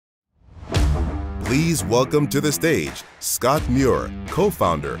Please welcome to the stage, Scott Muir,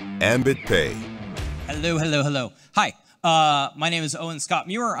 co-founder, Ambit Pay. Hello, hello, hello. Hi, my name is Owen Scott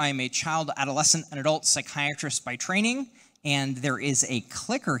Muir. I am a child, adolescent, and adult psychiatrist by training, and there is a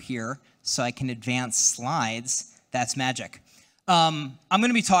clicker here so I can advance slides. That's magic. I'm going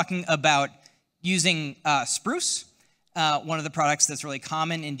to be talking about using Spruce, one of the products that's really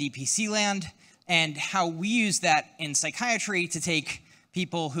common in DPC land, and how we use that in psychiatry to take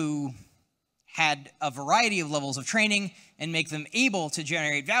people who had a variety of levels of training and make them able to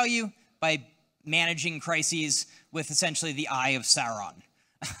generate value by managing crises with essentially the eye of Sauron.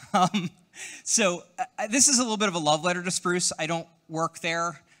 This is a little bit of a love letter to Spruce. I don't work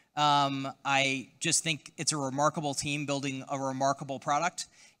there. I just think it's a remarkable team building a remarkable product.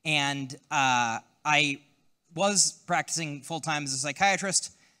 And I was practicing full-time as a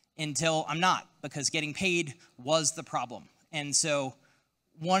psychiatrist until I'm not, because getting paid was the problem. And so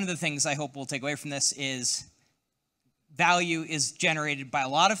one of the things I hope we'll take away from this is value is generated by a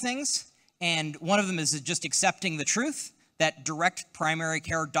lot of things, and one of them is just accepting the truth that direct primary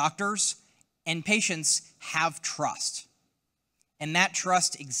care doctors and patients have trust. And that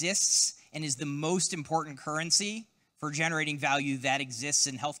trust exists and is the most important currency for generating value that exists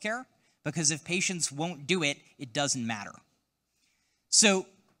in healthcare, because if patients won't do it, it doesn't matter. So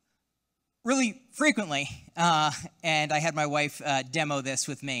really frequently, and I had my wife demo this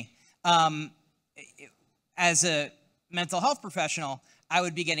with me, as a mental health professional, I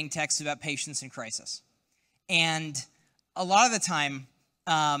would be getting texts about patients in crisis. And a lot of the time,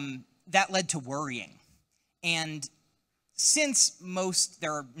 that led to worrying. And since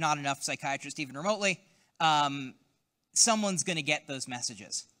there are not enough psychiatrists even remotely, someone's going to get those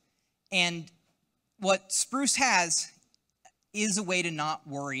messages. And what Spruce has is a way to not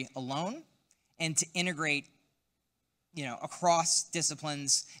worry alone and to integrate, across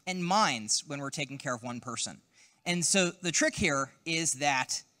disciplines and minds when we're taking care of one person. And so the trick here is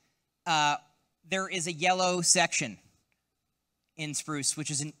that there is a yellow section in Spruce,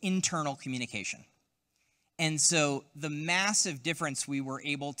 which is an internal communication. And so the massive difference we were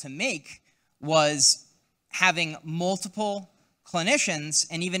able to make was having multiple clinicians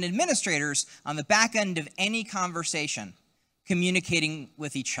and even administrators on the back end of any conversation communicating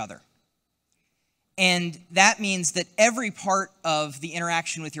with each other. And that means that every part of the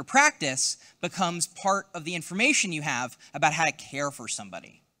interaction with your practice becomes part of the information you have about how to care for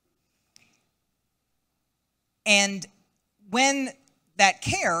somebody. And when that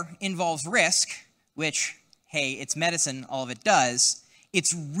care involves risk, which, hey, it's medicine, all of it does,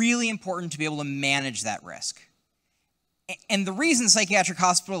 it's really important to be able to manage that risk. And the reason psychiatric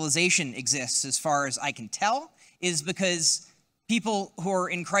hospitalization exists, as far as I can tell, is because people who are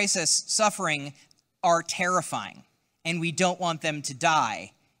in crisis suffering are terrifying, and we don't want them to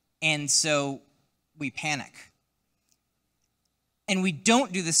die, and so we panic. And we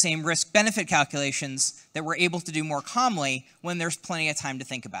don't do the same risk-benefit calculations that we're able to do more calmly when there's plenty of time to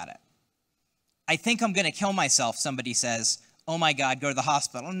think about it. I think I'm going to kill myself, somebody says, oh my God, go to the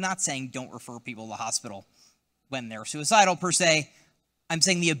hospital. I'm not saying don't refer people to the hospital when they're suicidal per se. I'm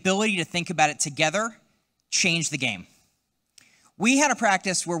saying the ability to think about it together changed the game. We had a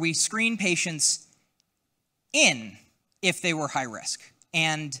practice where we screened patients in if they were high risk.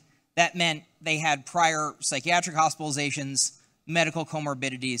 And that meant they had prior psychiatric hospitalizations, medical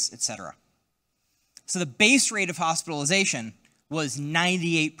comorbidities, etc. So the base rate of hospitalization was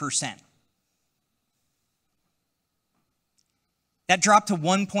 98%. That dropped to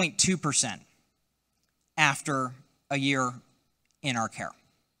 1.2% after a year in our care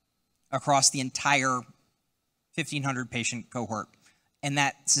across the entire 1,500 patient cohort. And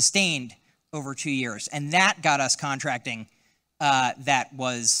that sustained over 2 years. And that got us contracting that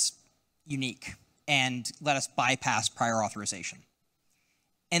was unique and let us bypass prior authorization.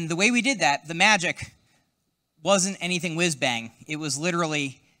 And the way we did that, the magic wasn't anything whiz-bang. It was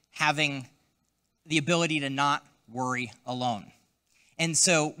literally having the ability to not worry alone. And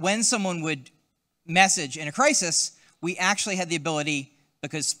so when someone would message in a crisis, we actually had the ability,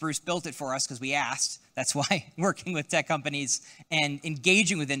 because Spruce built it for us because we asked, that's why working with tech companies and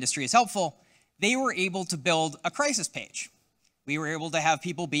engaging with industry is helpful, they were able to build a crisis page. We were able to have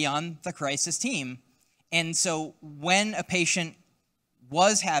people be on the crisis team. And so when a patient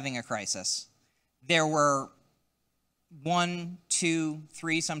was having a crisis, there were 1, 2,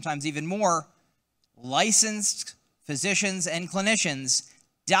 3, sometimes even more licensed physicians and clinicians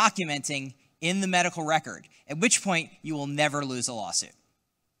documenting in the medical record, at which point you will never lose a lawsuit.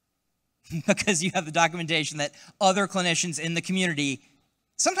 Because you have the documentation that other clinicians in the community,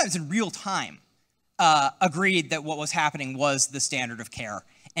 sometimes in real time, agreed that what was happening was the standard of care.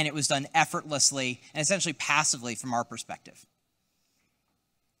 and it was done effortlessly and essentially passively from our perspective.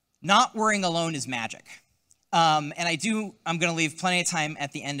 Not worrying alone is magic. And I'm going to leave plenty of time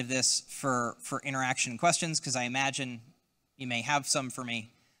at the end of this for interaction and questions, because I imagine you may have some for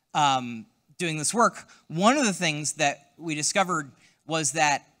me. Doing this work, one of the things that we discovered was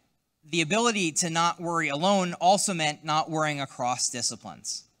that the ability to not worry alone also meant not worrying across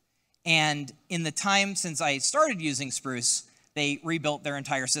disciplines. And in the time since I started using Spruce, they rebuilt their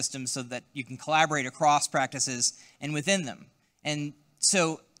entire system so that you can collaborate across practices and within them. And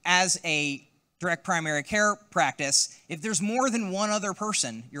so as a direct primary care practice, if there's more than one other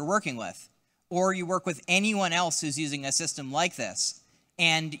person you're working with, or you work with anyone else who's using a system like this,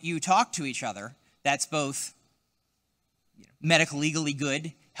 and you talk to each other, that's both medical legally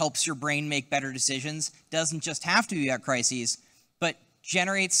good, helps your brain make better decisions, doesn't just have to be about crises, but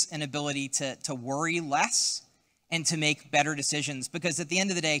generates an ability to worry less and to make better decisions. Because at the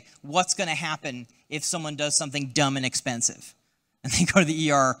end of the day, what's going to happen if someone does something dumb and expensive? And they go to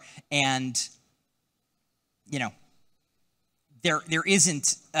the ER and, there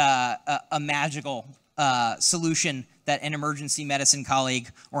isn't a magical solution that an emergency medicine colleague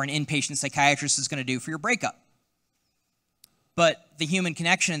or an inpatient psychiatrist is going to do for your breakup. But the human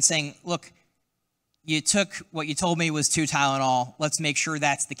connection and saying, look, you took what you told me was 2 Tylenol. Let's make sure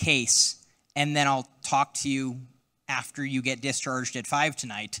that's the case. And then I'll talk to you after you get discharged at 5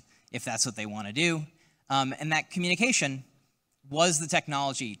 tonight, if that's what they want to do. And that communication was the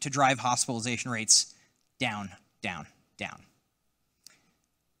technology to drive hospitalization rates down, down, down.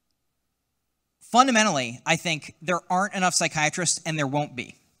 Fundamentally, I think there aren't enough psychiatrists, and there won't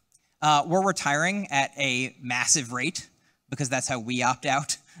be. We're retiring at a massive rate because that's how we opt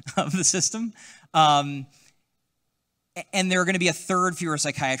out of the system. And there are going to be a third fewer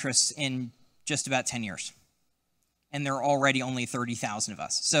psychiatrists in just about 10 years. And there are already only 30,000 of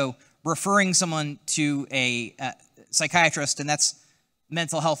us. So referring someone to a psychiatrist, and that's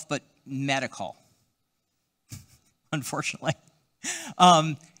mental health, but medical, unfortunately.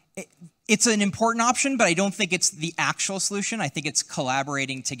 It's an important option, but I don't think it's the actual solution. I think it's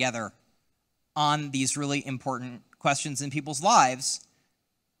collaborating together on these really important questions in people's lives,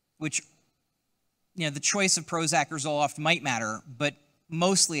 which, the choice of Prozac or Zoloft might matter, but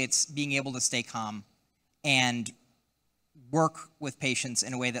mostly it's being able to stay calm and work with patients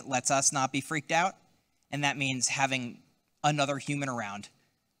in a way that lets us not be freaked out. And that means having another human around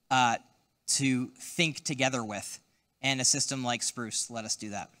to think together with. And a system like Spruce let us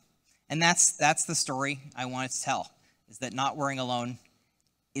do that. And that's the story I wanted to tell, is that not worrying alone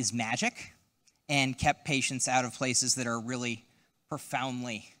is magic and kept patients out of places that are really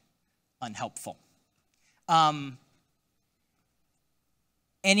profoundly unhelpful.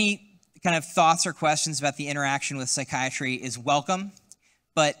 Any kind of thoughts or questions about the interaction with psychiatry is welcome,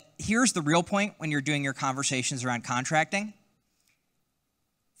 but here's the real point when you're doing your conversations around contracting.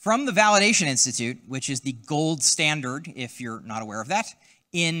 From the Validation Institute, which is the gold standard, if you're not aware of that,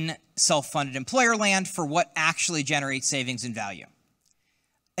 in self-funded employer land for what actually generates savings and value.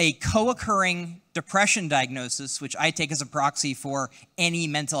 A co-occurring depression diagnosis, which I take as a proxy for any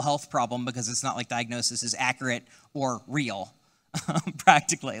mental health problem because it's not like diagnosis is accurate or real,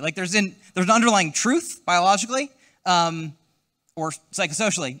 practically. Like there's an underlying truth biologically or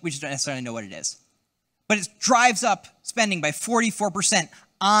psychosocially, we just don't necessarily know what it is. But it drives up spending by 44%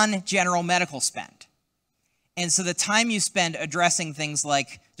 on general medical spend. And so the time you spend addressing things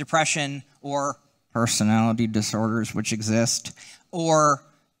like depression or personality disorders, which exist, or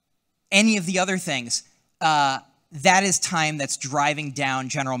any of the other things, that is time that's driving down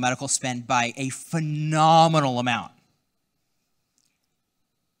general medical spend by a phenomenal amount.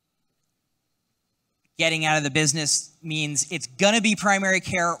 Getting out of the business means it's going to be primary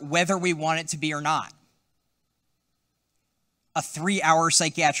care whether we want it to be or not. A 3-hour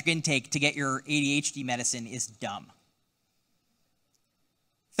psychiatric intake to get your ADHD medicine is dumb.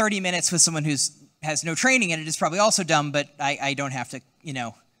 30 minutes with someone who has no training in it is probably also dumb, but I don't have to,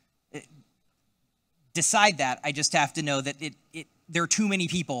 decide that. I just have to know that there are too many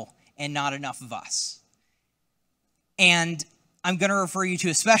people and not enough of us. And I'm going to refer you to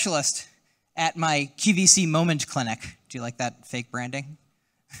a specialist at my QVC Moment Clinic. Do you like that fake branding?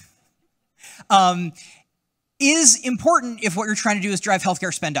 Is important if what you're trying to do is drive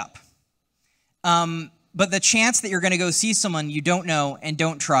healthcare spend up. But the chance that you're going to go see someone you don't know and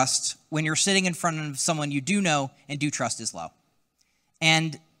don't trust when you're sitting in front of someone you do know and do trust is low.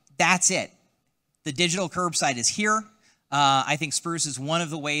 And that's it. The digital curbside is here. I think Spruce is one of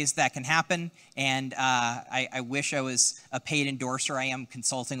the ways that can happen. And I wish I was a paid endorser. I am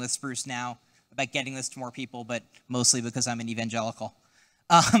consulting with Spruce now about getting this to more people, but mostly because I'm an evangelical.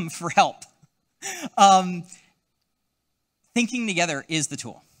 for help. Thinking together is the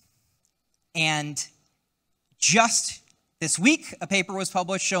tool. And just this week, a paper was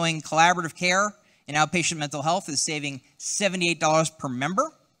published showing collaborative care in outpatient mental health is saving $78 per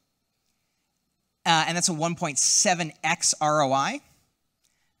member. And that's a 1.7x ROI.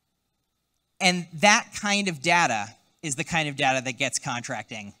 And that kind of data is the kind of data that gets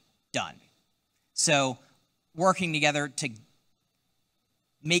contracting done. So working together to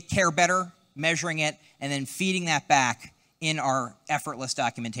make care better, measuring it, and then feeding that back in our effortless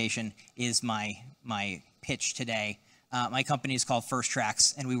documentation is my pitch today. My company is called First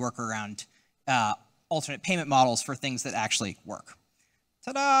Tracks, and we work around alternate payment models for things that actually work.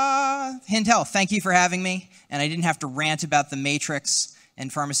 Ta-da! Hint Health, thank you for having me. And I didn't have to rant about the matrix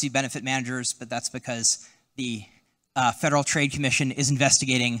and pharmacy benefit managers, but that's because the Federal Trade Commission is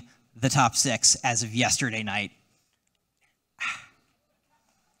investigating the top 6 as of yesterday night.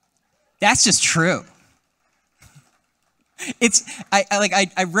 That's just true.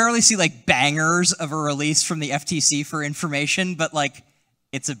 I rarely see like bangers of a release from the FTC for information, but like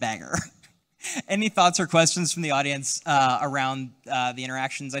it's a banger. Any thoughts or questions from the audience around the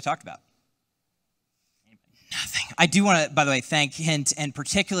interactions I talked about? Nothing. I do want to, by the way, thank Hint and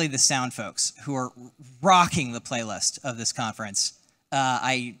particularly the sound folks who are rocking the playlist of this conference.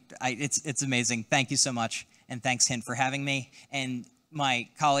 It's amazing. Thank you so much, and thanks Hint for having me. And my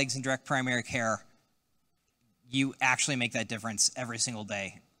colleagues in direct primary care, you actually make that difference every single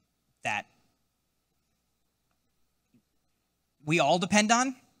day that we all depend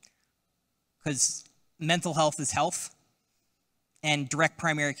on, because mental health is health, and direct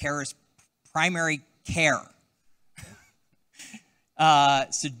primary care is primary care.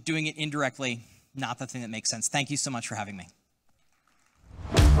 So doing it indirectly, not the thing that makes sense. Thank you so much for having me.